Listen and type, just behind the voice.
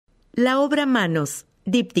La obra Manos,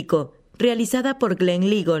 díptico, realizada por Glenn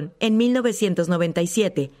Ligon en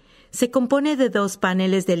 1997, se compone de 2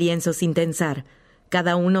 paneles de lienzo sin tensar.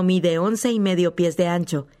 Cada uno mide 11,5 pies de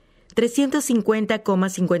ancho,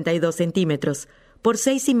 350,52 centímetros, por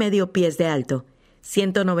 6,5 pies de alto,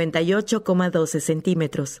 198,12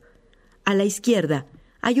 centímetros. A la izquierda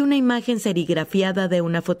hay una imagen serigrafiada de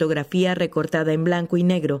una fotografía recortada en blanco y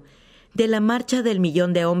negro de la marcha del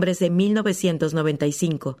 1.000.000 de hombres de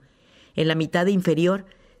 1995. En la mitad inferior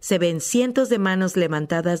se ven cientos de manos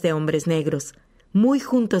levantadas de hombres negros, muy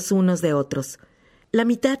juntos unos de otros. La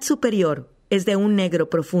mitad superior es de un negro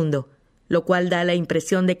profundo, lo cual da la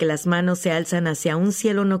impresión de que las manos se alzan hacia un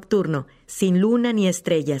cielo nocturno, sin luna ni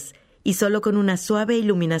estrellas, y solo con una suave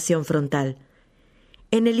iluminación frontal.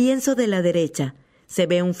 En el lienzo de la derecha se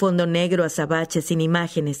ve un fondo negro azabache sin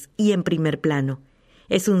imágenes y en primer plano.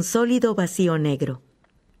 Es un sólido vacío negro.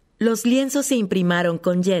 Los lienzos se imprimaron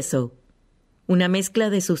con yeso, una mezcla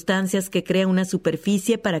de sustancias que crea una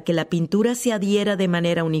superficie para que la pintura se adhiera de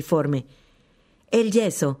manera uniforme. El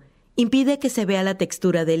yeso impide que se vea la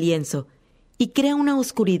textura del lienzo y crea una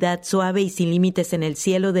oscuridad suave y sin límites en el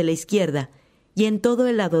cielo de la izquierda y en todo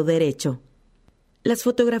el lado derecho. Las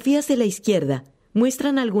fotografías de la izquierda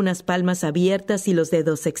muestran algunas palmas abiertas y los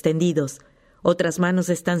dedos extendidos. Otras manos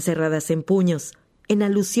están cerradas en puños, en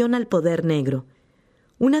alusión al poder negro.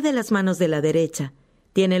 Una de las manos de la derecha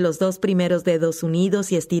tiene los 2 primeros dedos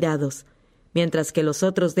unidos y estirados, mientras que los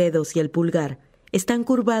otros dedos y el pulgar están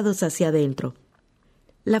curvados hacia adentro.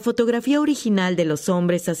 La fotografía original de los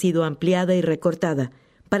hombres ha sido ampliada y recortada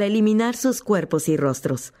para eliminar sus cuerpos y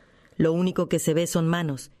rostros. Lo único que se ve son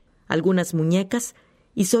manos, algunas muñecas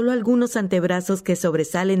y solo algunos antebrazos que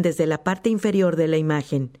sobresalen desde la parte inferior de la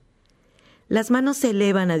imagen. Las manos se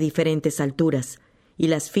elevan a diferentes alturas, y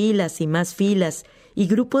las filas y más filas y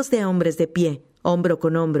grupos de hombres de pie, hombro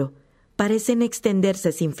con hombro, parecen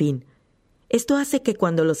extenderse sin fin. Esto hace que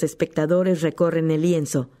cuando los espectadores recorren el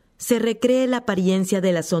lienzo, se recree la apariencia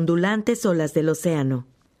de las ondulantes olas del océano.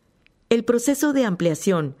 El proceso de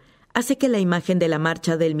ampliación hace que la imagen de la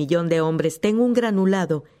marcha del 1.000.000 de hombres tenga un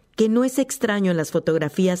granulado que no es extraño en las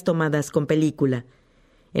fotografías tomadas con película.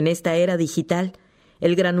 En esta era digital,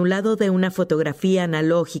 el granulado de una fotografía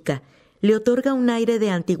analógica le otorga un aire de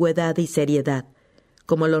antigüedad y seriedad.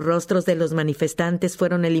 Como los rostros de los manifestantes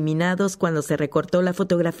fueron eliminados cuando se recortó la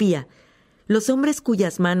fotografía, los hombres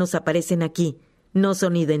cuyas manos aparecen aquí no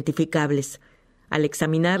son identificables. Al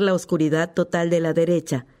examinar la oscuridad total de la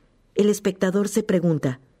derecha, el espectador se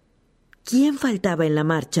pregunta: ¿quién faltaba en la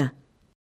marcha?